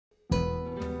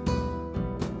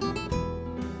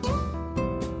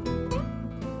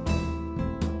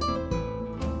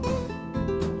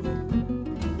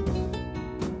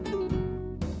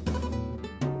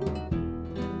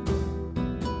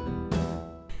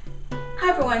Hi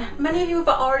everyone, many of you have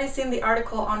already seen the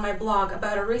article on my blog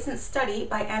about a recent study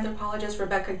by anthropologist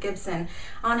Rebecca Gibson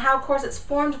on how corsets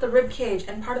formed the rib cage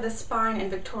and part of the spine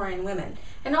in Victorian women,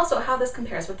 and also how this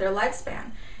compares with their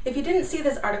lifespan. If you didn't see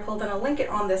this article, then I'll link it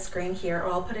on this screen here,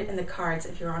 or I'll put it in the cards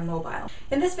if you're on mobile.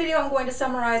 In this video, I'm going to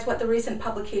summarize what the recent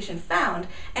publication found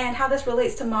and how this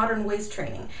relates to modern waist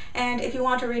training. And if you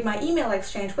want to read my email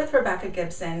exchange with Rebecca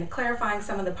Gibson clarifying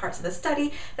some of the parts of the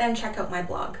study, then check out my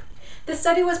blog. The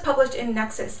study was published in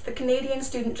Nexus, the Canadian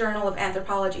Student Journal of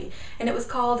Anthropology, and it was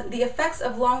called The Effects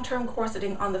of Long-Term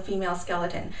Corseting on the Female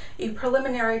Skeleton, a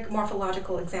Preliminary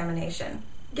Morphological Examination.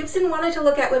 Gibson wanted to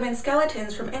look at women's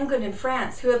skeletons from England and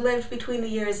France who had lived between the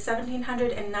years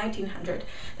 1700 and 1900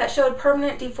 that showed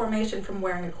permanent deformation from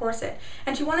wearing a corset,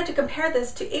 and she wanted to compare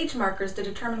this to age markers to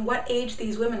determine what age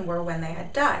these women were when they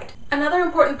had died. Another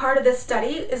important part of this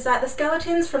study is that the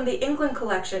skeletons from the England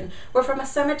collection were from a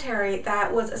cemetery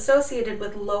that was associated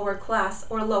with lower class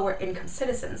or lower income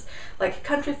citizens, like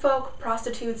country folk,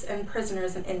 prostitutes, and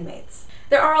prisoners and inmates.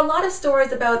 There are a lot of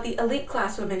stories about the elite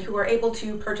class women who were able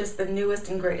to purchase the newest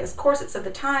and greatest corsets of the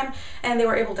time, and they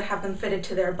were able to have them fitted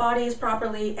to their bodies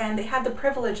properly, and they had the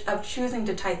privilege of choosing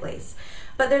to tight lace.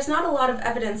 But there's not a lot of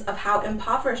evidence of how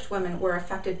impoverished women were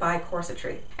affected by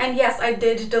corsetry. And yes, I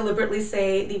did deliberately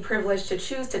say the privilege to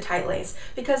choose to tight lace,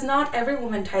 because not every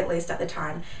woman tight laced at the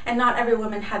time, and not every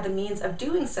woman had the means of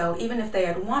doing so, even if they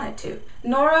had wanted to.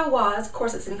 Nora Waugh's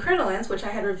Corsets and Crinolines, which I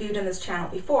had reviewed in this channel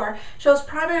before, shows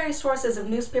primary sources of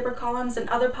newspaper columns and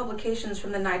other publications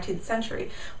from the 19th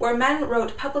century, where men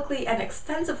wrote publicly and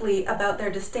extensively about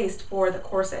their distaste for the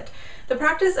corset. The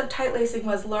practice of tight lacing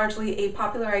was largely a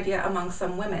popular idea among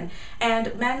some women,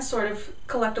 and men sort of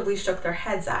collectively shook their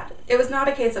heads at it. It was not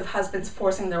a case of husbands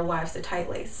forcing their wives to tight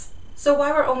lace. So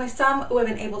why were only some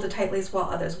women able to tight lace while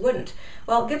others wouldn't?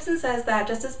 Well, Gibson says that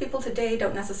just as people today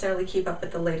don't necessarily keep up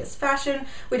with the latest fashion,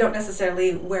 we don't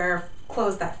necessarily wear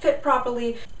clothes that fit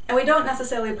properly, and we don't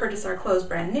necessarily purchase our clothes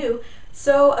brand new,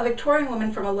 so a Victorian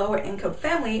woman from a lower income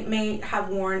family may have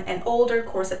worn an older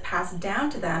corset passed down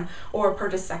to them or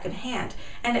purchased secondhand,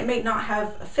 and it may not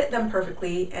have fit them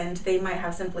perfectly, and they might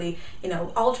have simply,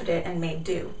 altered it and made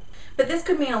do. But this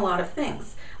could mean a lot of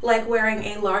things, like wearing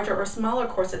a larger or smaller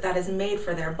corset that is made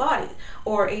for their body,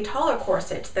 or a taller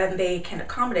corset than they can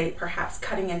accommodate, perhaps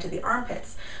cutting into the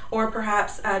armpits, or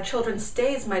perhaps children's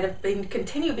stays might have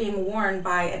continue being worn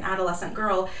by an adolescent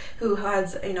girl who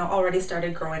has already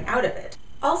started growing out of it.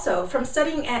 Also, from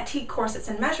studying antique corsets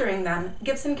and measuring them,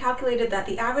 Gibson calculated that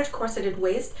the average corseted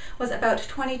waist was about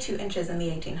 22 inches in the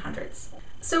 1800s.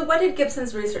 So what did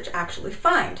Gibson's research actually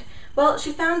find? Well,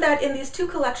 she found that in these two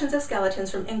collections of skeletons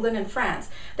from England and France,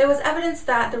 there was evidence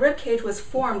that the rib cage was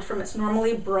formed from its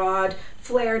normally broad,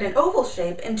 flared, and oval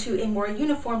shape into a more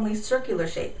uniformly circular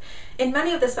shape. In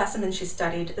many of the specimens she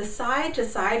studied, the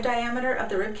side-to-side diameter of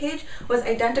the rib cage was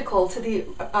identical to the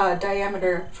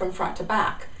diameter from front to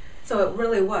back. So it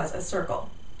really was a circle.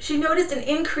 She noticed an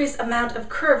increased amount of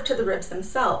curve to the ribs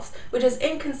themselves, which is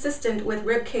inconsistent with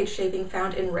rib cage shaping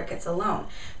found in rickets alone.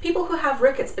 People who have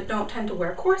rickets but don't tend to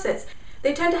wear corsets,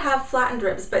 they tend to have flattened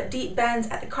ribs but deep bends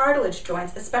at the cartilage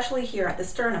joints, especially here at the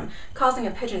sternum, causing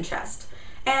a pigeon chest.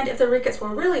 And if the rickets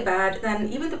were really bad,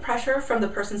 then even the pressure from the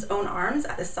person's own arms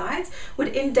at the sides would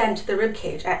indent the rib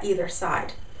cage at either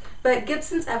side. But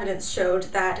Gibson's evidence showed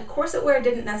that corset wear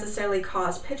didn't necessarily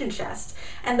cause pigeon chest,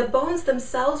 and the bones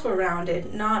themselves were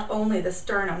rounded, not only the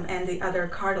sternum and the other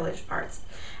cartilage parts,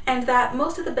 and that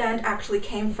most of the bend actually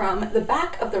came from the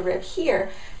back of the rib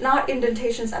here, not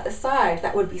indentations at the side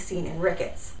that would be seen in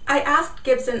rickets. I asked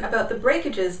Gibson about the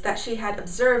breakages that she had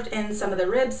observed in some of the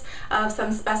ribs of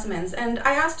some specimens, and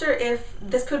I asked her if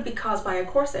this could be caused by a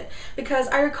corset, because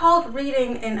I recalled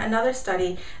reading in another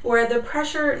study where the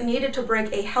pressure needed to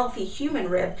break a healthy human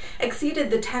rib exceeded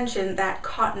the tension that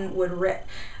cotton would rip,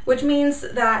 which means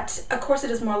that a corset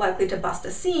is more likely to bust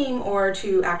a seam or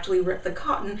to actually rip the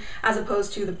cotton as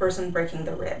opposed to the person breaking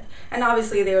the rib. And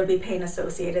obviously there would be pain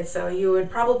associated, so you would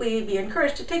probably be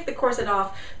encouraged to take the corset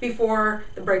off before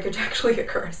the breakage actually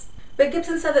occurs. But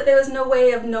Gibson said that there was no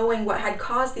way of knowing what had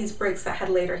caused these breaks that had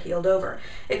later healed over.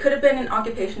 It could have been an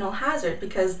occupational hazard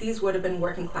because these would have been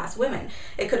working class women.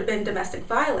 It could have been domestic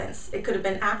violence. It could have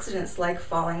been accidents like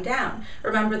falling down.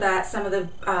 Remember that some of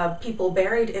the people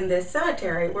buried in this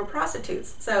cemetery were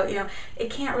prostitutes, so it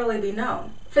can't really be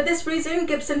known. For this reason,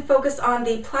 Gibson focused on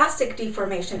the plastic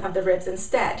deformation of the ribs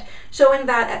instead, showing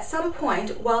that at some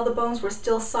point, while the bones were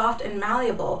still soft and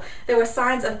malleable, there were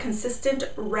signs of consistent,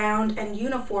 round, and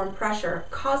uniform pressure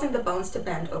causing the bones to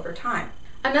bend over time.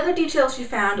 Another detail she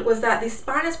found was that the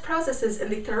spinous processes in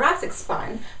the thoracic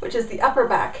spine, which is the upper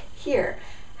back here,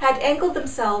 had angled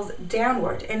themselves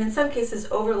downward and in some cases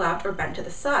overlapped or bent to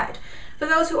the side. For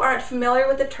those who aren't familiar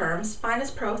with the term, spinous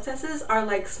processes are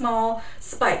like small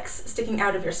spikes sticking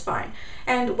out of your spine.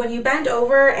 And when you bend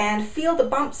over and feel the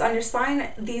bumps on your spine,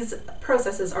 these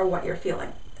processes are what you're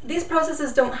feeling. These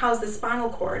processes don't house the spinal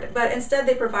cord, but instead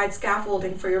they provide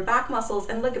scaffolding for your back muscles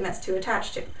and ligaments to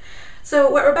attach to. So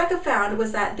what Rebecca found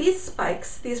was that these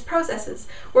spikes, these processes,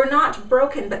 were not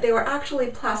broken, but they were actually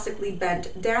plastically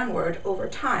bent downward over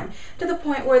time, to the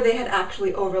point where they had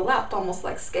actually overlapped, almost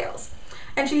like scales.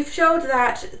 And she showed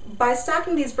that by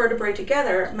stacking these vertebrae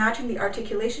together, matching the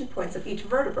articulation points of each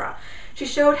vertebra, she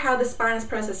showed how the spinous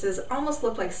processes almost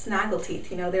looked like snaggle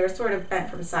teeth. They were sort of bent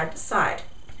from side to side.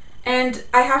 And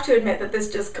I have to admit that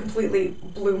this just completely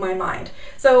blew my mind.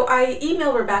 So I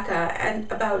emailed Rebecca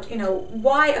about,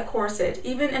 why a corset,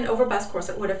 even an overbust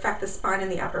corset, would affect the spine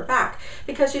and the upper back.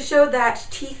 Because she showed that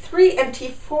T3 and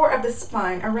T4 of the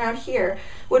spine around here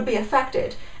would be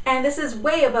affected. And this is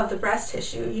way above the breast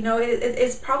tissue.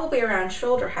 It's probably around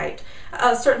shoulder height,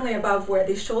 certainly above where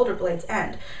the shoulder blades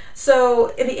end. So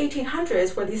in the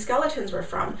 1800s, where these skeletons were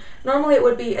from, normally it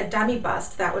would be a dummy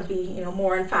bust that would be,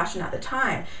 more in fashion at the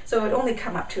time. So it would only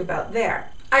come up to about there.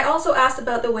 I also asked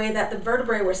about the way that the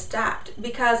vertebrae were stacked,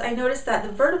 because I noticed that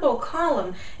the vertebral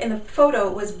column in the photo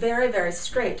was very, very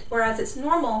straight, whereas it's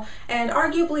normal and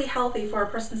arguably healthy for a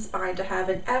person's spine to have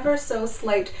an ever so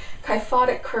slight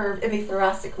kyphotic curve in the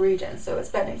thoracic region, so it's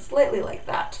bending slightly like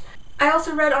that. I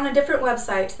also read on a different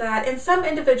website that in some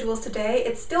individuals today,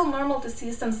 it's still normal to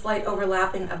see some slight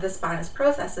overlapping of the spinous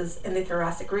processes in the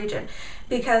thoracic region,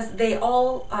 because they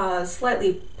all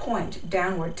slightly point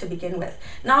downward to begin with.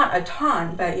 Not a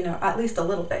ton, but at least a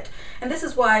little bit. And this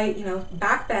is why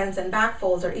back bends and back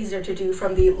folds are easier to do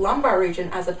from the lumbar region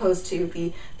as opposed to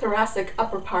the thoracic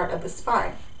upper part of the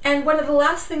spine. And one of the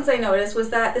last things I noticed was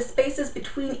that the spaces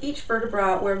between each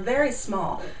vertebra were very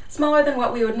small, smaller than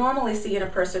what we would normally see in a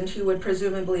person who would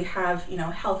presumably have,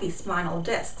 healthy spinal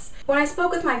discs. When I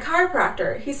spoke with my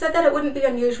chiropractor, he said that it wouldn't be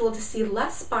unusual to see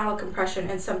less spinal compression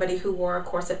in somebody who wore a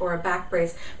corset or a back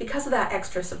brace because of that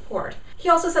extra support. He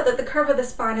also said that the curve of the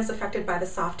spine is affected by the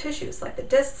soft tissues, like the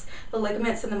discs, the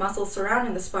ligaments, and the muscles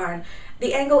surrounding the spine.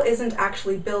 The angle isn't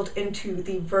actually built into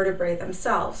the vertebrae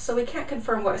themselves, so we can't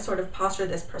confirm what sort of posture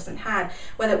this person had,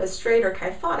 whether it was straight or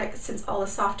kyphotic, since all the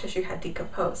soft tissue had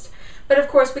decomposed. But of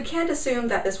course, we can't assume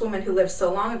that this woman who lived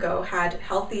so long ago had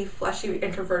healthy, fleshy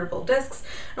intervertebral discs,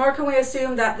 nor can we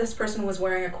assume that this person was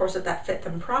wearing a corset that fit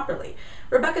them properly.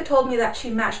 Rebecca told me that she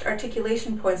matched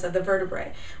articulation points of the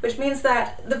vertebrae, which means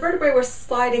that the vertebrae were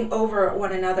sliding over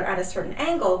one another at a certain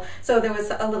angle, so there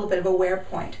was a little bit of a wear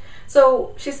point.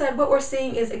 So she said what we're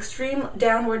seeing is extreme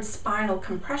downward spinal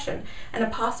compression and a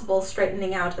possible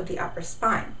straightening out of the upper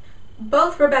spine.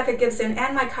 Both Rebecca Gibson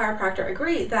and my chiropractor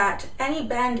agree that any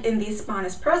bend in these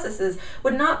spinous processes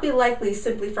would not be likely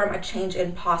simply from a change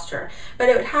in posture, but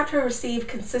it would have to receive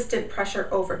consistent pressure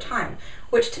over time,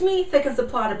 which to me thickens the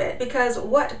plot a bit, because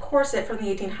what corset from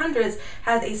the 1800s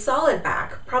has a solid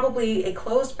back, probably a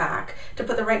closed back, to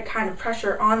put the right kind of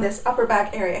pressure on this upper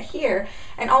back area here,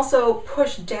 and also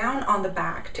push down on the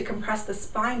back to compress the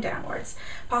spine downwards.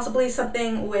 Possibly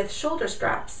something with shoulder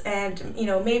straps, and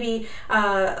maybe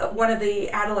one of the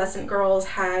adolescent girls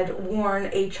had worn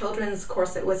a children's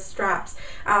corset with straps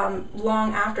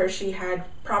long after she had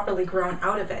properly grown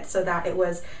out of it, so that it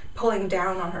was pulling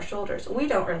down on her shoulders. We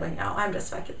don't really know. I'm just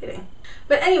speculating.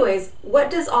 But anyways, what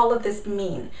does all of this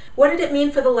mean? What did it mean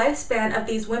for the lifespan of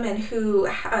these women who,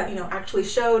 actually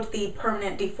showed the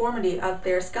permanent deformity of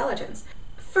their skeletons?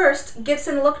 First,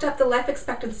 Gibson looked up the life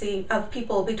expectancy of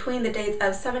people between the dates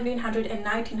of 1700 and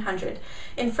 1900.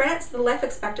 In France, the life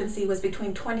expectancy was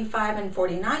between 25 and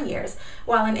 49 years,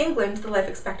 while in England, the life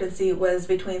expectancy was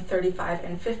between 35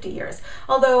 and 50 years.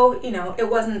 Although, it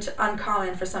wasn't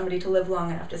uncommon for somebody to live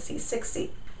long enough to see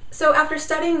 60. So after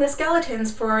studying the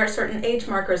skeletons for certain age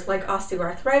markers like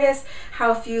osteoarthritis,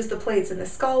 how fused the plates in the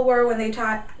skull were when they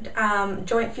taught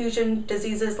joint fusion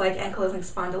diseases like ankylosing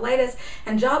spondylitis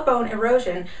and jawbone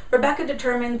erosion, Rebecca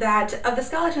determined that of the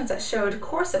skeletons that showed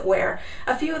corset wear,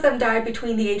 a few of them died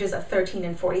between the ages of 13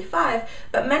 and 45,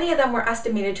 but many of them were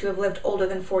estimated to have lived older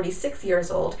than 46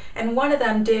 years old, and one of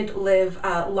them did live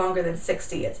longer than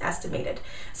 60, it's estimated.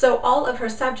 So all of her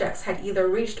subjects had either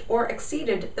reached or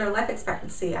exceeded their life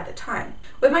expectancy at the time.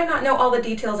 We might not know all the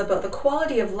details about the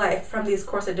quality of life from these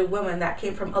corseted women that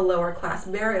came from a lower class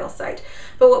burial site,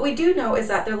 but what we do know is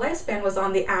that their lifespan was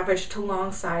on the average to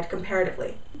long side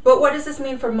comparatively. But what does this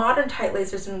mean for modern tight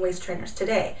lacers and waist trainers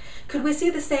today? Could we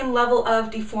see the same level of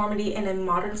deformity in a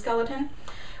modern skeleton?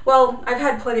 Well, I've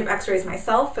had plenty of x-rays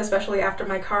myself, especially after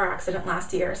my car accident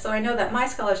last year, so I know that my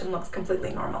skeleton looks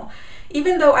completely normal.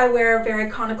 Even though I wear very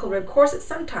conical rib corsets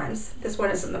sometimes, this one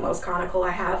isn't the most conical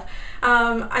I have,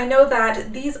 I know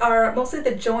that these are mostly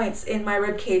the joints in my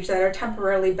rib cage that are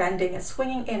temporarily bending and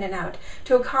swinging in and out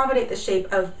to accommodate the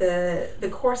shape of the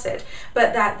corset,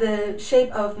 but that the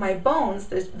shape of my bones,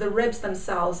 the ribs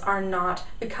themselves, are not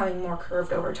becoming more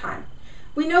curved over time.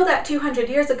 We know that 200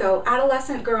 years ago,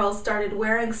 adolescent girls started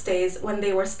wearing stays when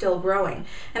they were still growing,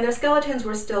 and their skeletons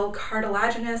were still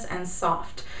cartilaginous and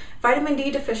soft. Vitamin D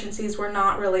deficiencies were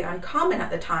not really uncommon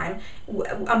at the time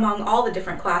among all the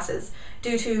different classes,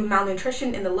 due to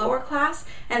malnutrition in the lower class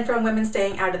and from women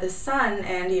staying out of the sun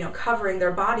and covering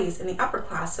their bodies in the upper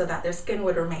class so that their skin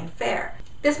would remain fair.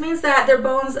 This means that their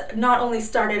bones not only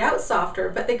started out softer,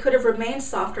 but they could have remained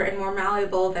softer and more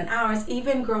malleable than ours,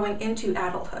 even growing into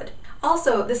adulthood.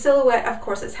 Also, the silhouette of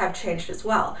corsets have changed as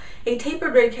well. A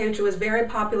tapered ribcage was very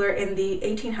popular in the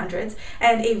 1800s,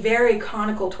 and a very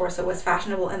conical torso was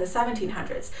fashionable in the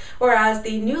 1700s, whereas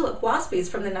the new look waspies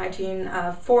from the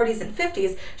 1940s and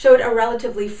 50s showed a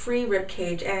relatively free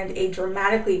ribcage and a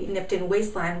dramatically nipped-in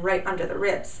waistline right under the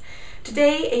ribs.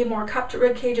 Today, a more cupped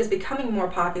ribcage is becoming more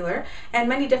popular, and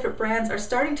many different brands are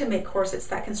starting to make corsets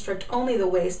that constrict only the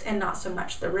waist and not so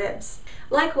much the ribs.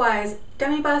 Likewise,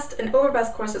 demi-bust and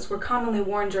over-bust corsets were commonly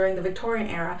worn during the Victorian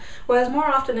era, whereas more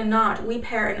often than not, we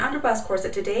pair an under-bust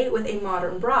corset today with a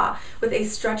modern bra, with a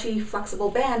stretchy,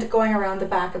 flexible band going around the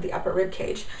back of the upper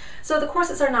ribcage. So the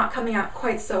corsets are not coming out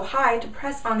quite so high to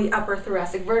press on the upper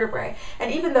thoracic vertebrae.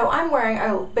 And even though I'm wearing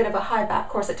a bit of a high back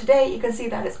corset today, you can see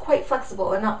that it's quite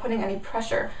flexible and not putting any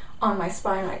pressure on my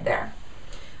spine right there.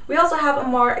 We also have a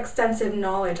more extensive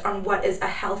knowledge on what is a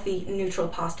healthy, neutral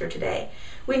posture today.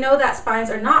 We know that spines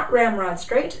are not ramrod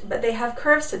straight, but they have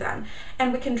curves to them,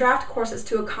 and we can draft corsets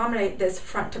to accommodate this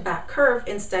front to back curve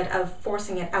instead of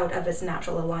forcing it out of its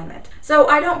natural alignment. So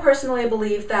I don't personally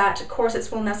believe that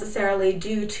corsets will necessarily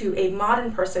do to a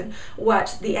modern person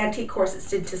what the antique corsets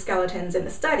did to skeletons in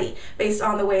the study, based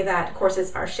on the way that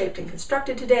corsets are shaped and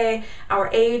constructed today, our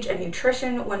age and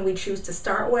nutrition when we choose to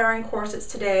start wearing corsets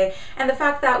today, and the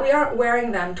fact that we aren't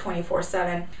wearing them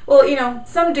 24/7. Well,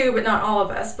 some do, but not all of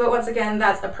us, but once again,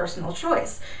 that's a personal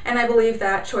choice. And I believe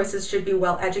that choices should be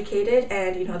well educated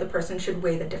and, the person should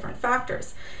weigh the different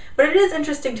factors. But it is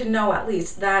interesting to know, at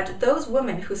least, that those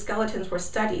women whose skeletons were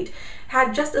studied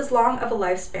had just as long of a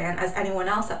lifespan as anyone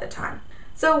else at the time.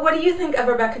 So what do you think of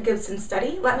Rebecca Gibson's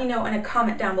study? Let me know in a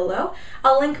comment down below.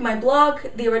 I'll link my blog,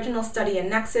 the original study in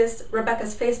Nexus,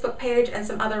 Rebecca's Facebook page, and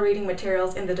some other reading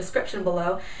materials in the description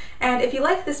below. And if you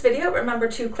liked this video, remember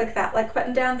to click that like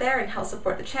button down there and help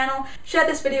support the channel. Share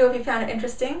this video if you found it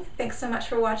interesting. Thanks so much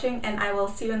for watching, and I will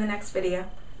see you in the next video.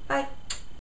 Bye!